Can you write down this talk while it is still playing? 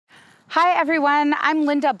Hi everyone, I'm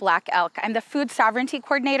Linda Black Elk. I'm the Food Sovereignty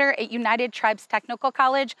Coordinator at United Tribes Technical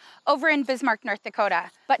College over in Bismarck, North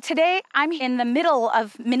Dakota. But today I'm in the middle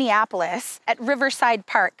of Minneapolis at Riverside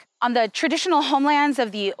Park on the traditional homelands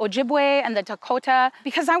of the Ojibwe and the Dakota,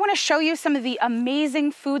 because I want to show you some of the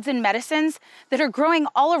amazing foods and medicines that are growing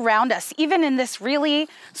all around us, even in this really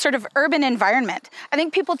sort of urban environment. I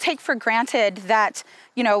think people take for granted that,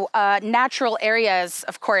 natural areas,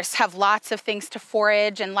 of course, have lots of things to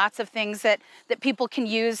forage and lots of things that people can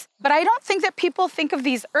use. But I don't think that people think of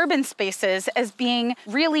these urban spaces as being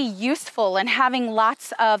really useful and having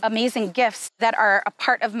lots of amazing gifts that are a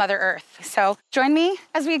part of Mother Earth. So join me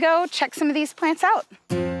as we go check some of these plants out.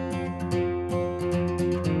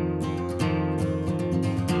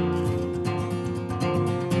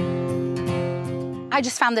 I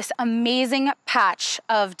just found this amazing patch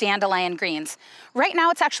of dandelion greens. Right now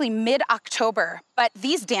it's actually mid-October, but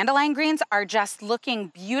these dandelion greens are just looking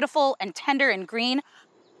beautiful and tender and green.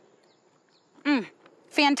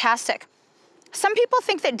 Fantastic. Some people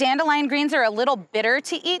think that dandelion greens are a little bitter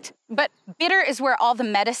to eat, but bitter is where all the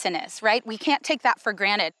medicine is, right? We can't take that for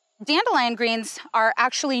granted. Dandelion greens are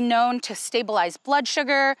actually known to stabilize blood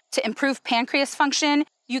sugar, to improve pancreas function.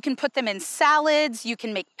 You can put them in salads, you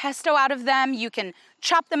can make pesto out of them, you can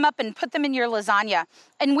chop them up and put them in your lasagna.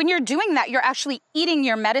 And when you're doing that, you're actually eating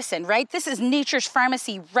your medicine, right? This is nature's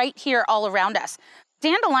pharmacy right here all around us.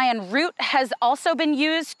 Dandelion root has also been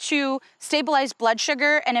used to stabilize blood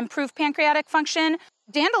sugar and improve pancreatic function.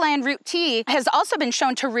 Dandelion root tea has also been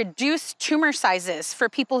shown to reduce tumor sizes for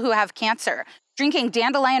people who have cancer. Drinking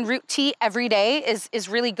dandelion root tea every day is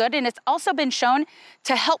really good, and it's also been shown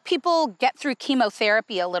to help people get through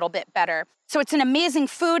chemotherapy a little bit better. So it's an amazing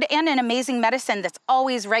food and an amazing medicine that's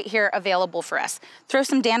always right here available for us. Throw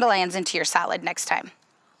some dandelions into your salad next time.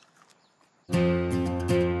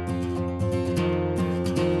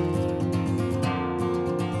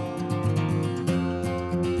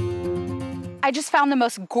 I just found the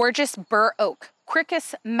most gorgeous bur oak,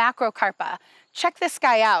 Quercus macrocarpa. Check this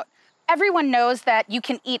guy out. Everyone knows that you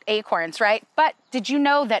can eat acorns, right? But did you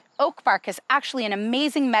know that oak bark is actually an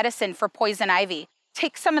amazing medicine for poison ivy?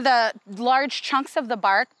 Take some of the large chunks of the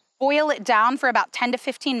bark, boil it down for about 10 to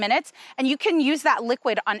 15 minutes, and you can use that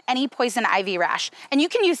liquid on any poison ivy rash. And you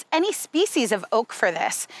can use any species of oak for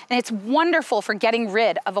this. And it's wonderful for getting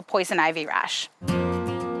rid of a poison ivy rash.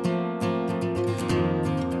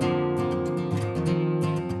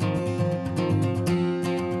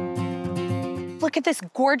 Look at this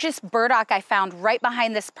gorgeous burdock I found right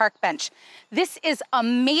behind this park bench. This is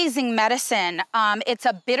amazing medicine. It's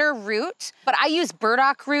a bitter root, but I use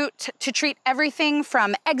burdock root to treat everything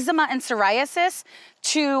from eczema and psoriasis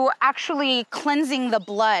to actually cleansing the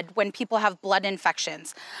blood when people have blood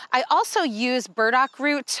infections. I also use burdock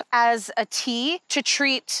root as a tea to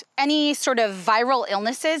treat any sort of viral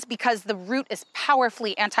illnesses because the root is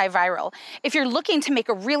powerfully antiviral. If you're looking to make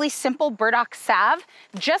a really simple burdock salve,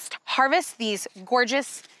 just harvest these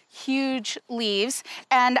gorgeous, huge leaves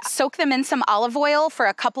and soak them in some olive oil for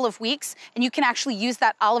a couple of weeks, and you can actually use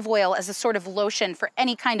that olive oil as a sort of lotion for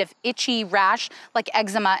any kind of itchy rash like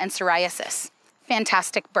eczema and psoriasis.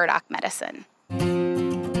 Fantastic burdock medicine.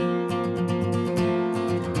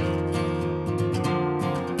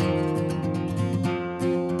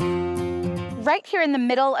 Right here in the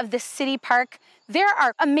middle of this city park, there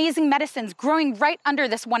are amazing medicines growing right under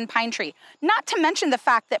this one pine tree. Not to mention the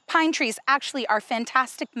fact that pine trees actually are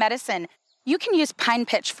fantastic medicine. You can use pine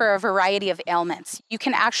pitch for a variety of ailments. You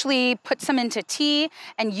can actually put some into tea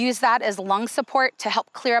and use that as lung support to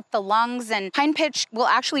help clear up the lungs, and pine pitch will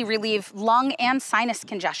actually relieve lung and sinus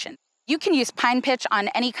congestion. You can use pine pitch on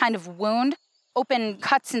any kind of wound, open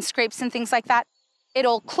cuts and scrapes and things like that.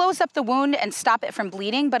 It'll close up the wound and stop it from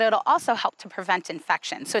bleeding, but it'll also help to prevent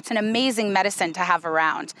infection. So it's an amazing medicine to have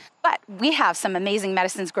around. But we have some amazing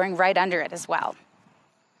medicines growing right under it as well.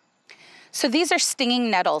 So these are stinging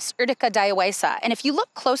nettles, Urtica dioica, and if you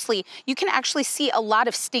look closely, you can actually see a lot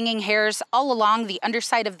of stinging hairs all along the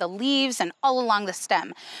underside of the leaves and all along the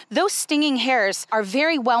stem. Those stinging hairs are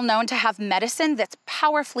very well known to have medicine that's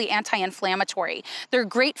powerfully anti-inflammatory. They're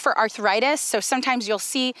great for arthritis, so sometimes you'll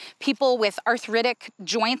see people with arthritic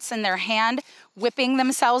joints in their hand whipping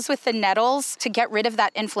themselves with the nettles to get rid of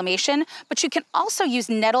that inflammation. But you can also use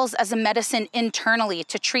nettles as a medicine internally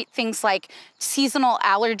to treat things like seasonal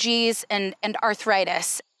allergies and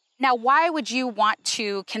arthritis. Now, why would you want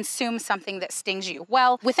to consume something that stings you?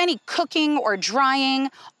 Well, with any cooking or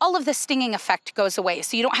drying, all of the stinging effect goes away,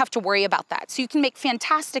 so you don't have to worry about that. So you can make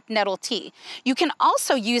fantastic nettle tea. You can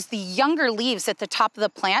also use the younger leaves at the top of the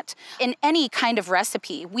plant in any kind of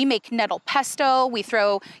recipe. We make nettle pesto, we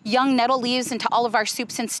throw young nettle leaves into all of our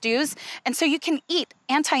soups and stews, and so you can eat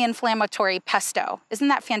anti-inflammatory pesto. Isn't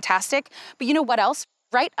that fantastic? But you know what else?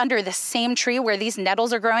 Right under the same tree where these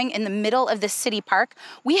nettles are growing in the middle of the city park,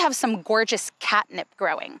 we have some gorgeous catnip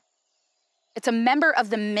growing. It's a member of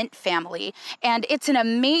the mint family, and it's an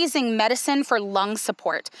amazing medicine for lung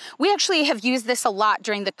support. We actually have used this a lot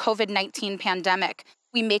during the COVID-19 pandemic.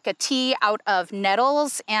 We make a tea out of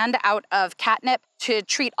nettles and out of catnip to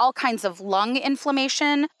treat all kinds of lung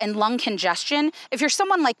inflammation and lung congestion. If you're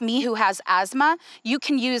someone like me who has asthma, you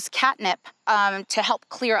can use catnip to help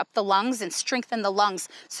clear up the lungs and strengthen the lungs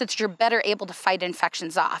so that you're better able to fight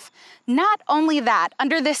infections off. Not only that,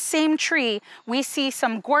 under this same tree, we see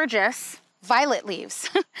some gorgeous violet leaves.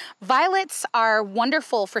 Violets are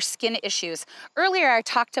wonderful for skin issues. Earlier, I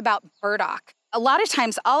talked about burdock. A lot of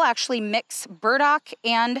times I'll actually mix burdock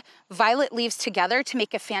and violet leaves together to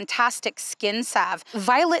make a fantastic skin salve.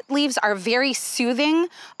 Violet leaves are very soothing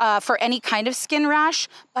for any kind of skin rash,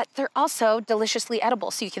 but they're also deliciously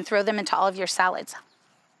edible, so you can throw them into all of your salads.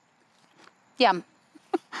 Yum.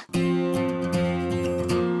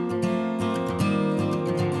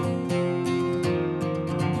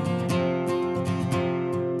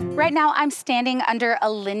 Right now, I'm standing under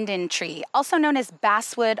a linden tree, also known as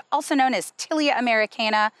basswood, also known as Tilia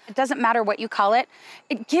americana. It doesn't matter what you call it.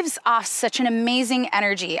 It gives off such an amazing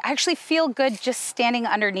energy. I actually feel good just standing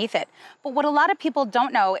underneath it. But what a lot of people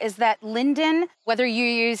don't know is that linden, whether you're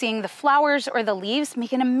using the flowers or the leaves,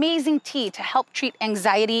 make an amazing tea to help treat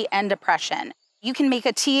anxiety and depression. You can make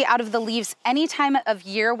a tea out of the leaves any time of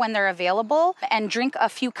year when they're available and drink a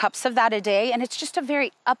few cups of that a day, and it's just a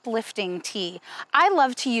very uplifting tea. I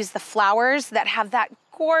love to use the flowers that have that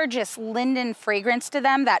gorgeous linden fragrance to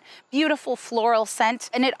them, that beautiful floral scent,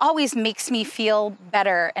 and it always makes me feel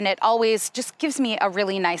better, and it always just gives me a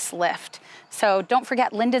really nice lift. So don't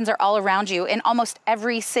forget, lindens are all around you in almost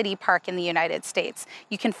every city park in the United States.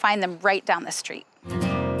 You can find them right down the street.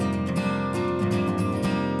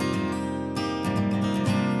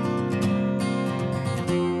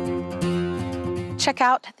 Check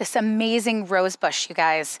out this amazing rose bush, you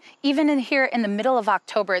guys. Even in here in the middle of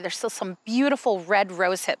October, there's still some beautiful red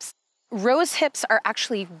rose hips. Rose hips are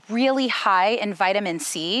actually really high in vitamin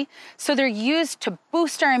C, so they're used to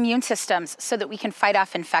boost our immune systems so that we can fight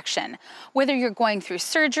off infection. Whether you're going through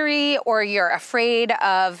surgery or you're afraid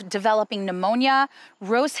of developing pneumonia,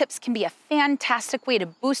 rose hips can be a fantastic way to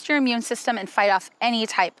boost your immune system and fight off any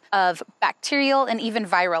type of bacterial and even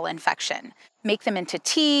viral infection. Make them into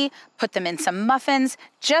tea, put them in some muffins.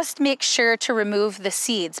 Just make sure to remove the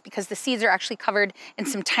seeds because the seeds are actually covered in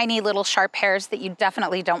some tiny little sharp hairs that you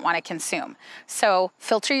definitely don't want to consume. So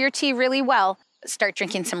filter your tea really well. Start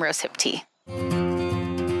drinking some rosehip tea.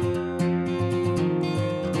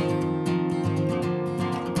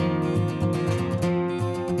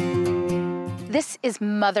 This is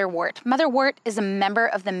motherwort. Motherwort is a member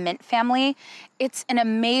of the mint family. It's an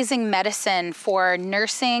amazing medicine for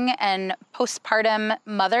nursing and postpartum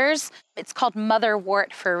mothers. It's called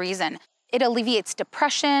motherwort for a reason. It alleviates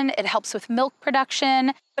depression, it helps with milk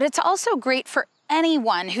production, but it's also great for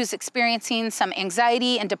anyone who's experiencing some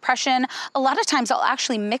anxiety and depression. A lot of times I'll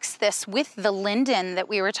actually mix this with the linden that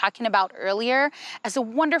we were talking about earlier as a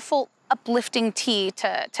wonderful uplifting tea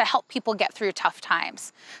to help people get through tough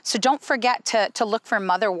times. So don't forget to look for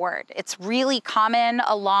motherwort. It's really common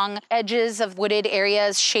along edges of wooded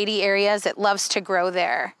areas, shady areas. It loves to grow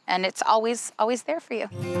there, and it's always there for you.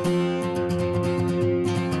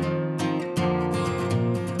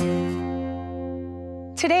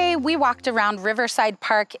 Today, we walked around Riverside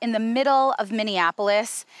Park in the middle of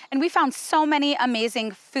Minneapolis, and we found so many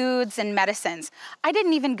amazing foods and medicines. I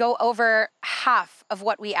didn't even go over half of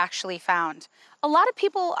what we actually found. A lot of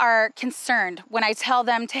people are concerned when I tell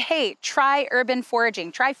them to, hey, try urban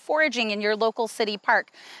foraging, try foraging in your local city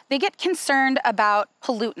park. They get concerned about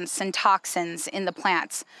pollutants and toxins in the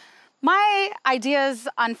plants. My ideas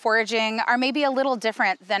on foraging are maybe a little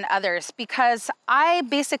different than others because I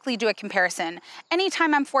basically do a comparison.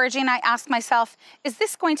 Anytime I'm foraging, I ask myself, is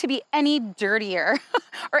this going to be any dirtier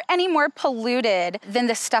or any more polluted than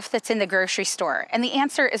the stuff that's in the grocery store? And the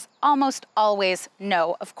answer is almost always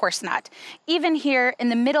no, of course not. Even here in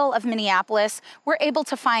the middle of Minneapolis, we're able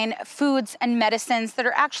to find foods and medicines that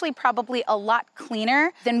are actually probably a lot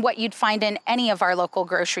cleaner than what you'd find in any of our local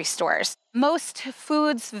grocery stores. Most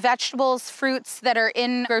foods, vegetables, fruits that are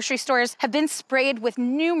in grocery stores have been sprayed with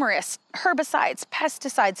numerous herbicides,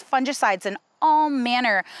 pesticides, fungicides, and all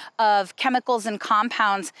manner of chemicals and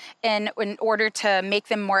compounds in order to make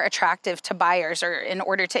them more attractive to buyers, or in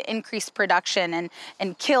order to increase production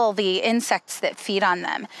and kill the insects that feed on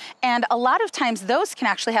them. And a lot of times those can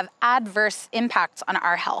actually have adverse impacts on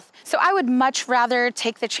our health. So I would much rather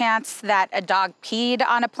take the chance that a dog peed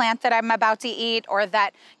on a plant that I'm about to eat, or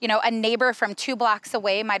that, you know, a neighbor from 2 blocks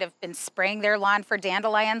away might have been spraying their lawn for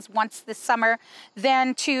dandelions once this summer,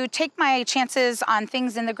 than to take my chances on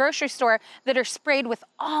things in the grocery store that are sprayed with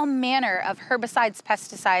all manner of herbicides,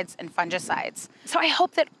 pesticides, and fungicides. So I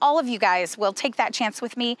hope that all of you guys will take that chance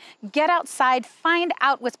with me, get outside, find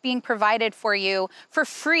out what's being provided for you for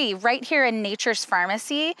free right here in Nature's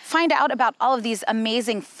Pharmacy. Find out about all of these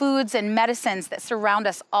amazing foods and medicines that surround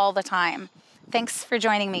us all the time. Thanks for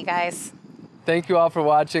joining me, guys. Thank you all for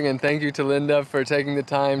watching, and thank you to Linda for taking the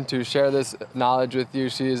time to share this knowledge with you.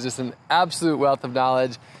 She is just an absolute wealth of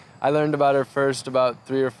knowledge. I learned about her first about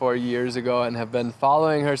 3 or 4 years ago and have been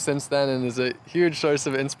following her since then, and is a huge source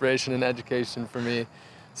of inspiration and education for me.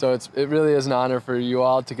 So it really is an honor for you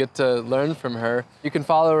all to get to learn from her. You can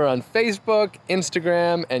follow her on Facebook,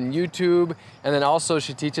 Instagram, and YouTube. And then also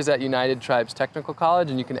she teaches at United Tribes Technical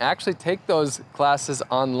College, and you can actually take those classes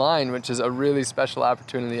online, which is a really special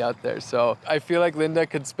opportunity out there. So I feel like Linda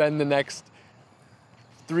could spend the next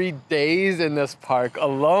 3 days in this park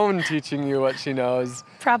alone teaching you what she knows.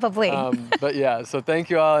 Probably. But yeah, so thank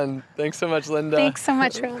you all, and thanks so much, Linda. Thanks so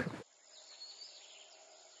much, Ron.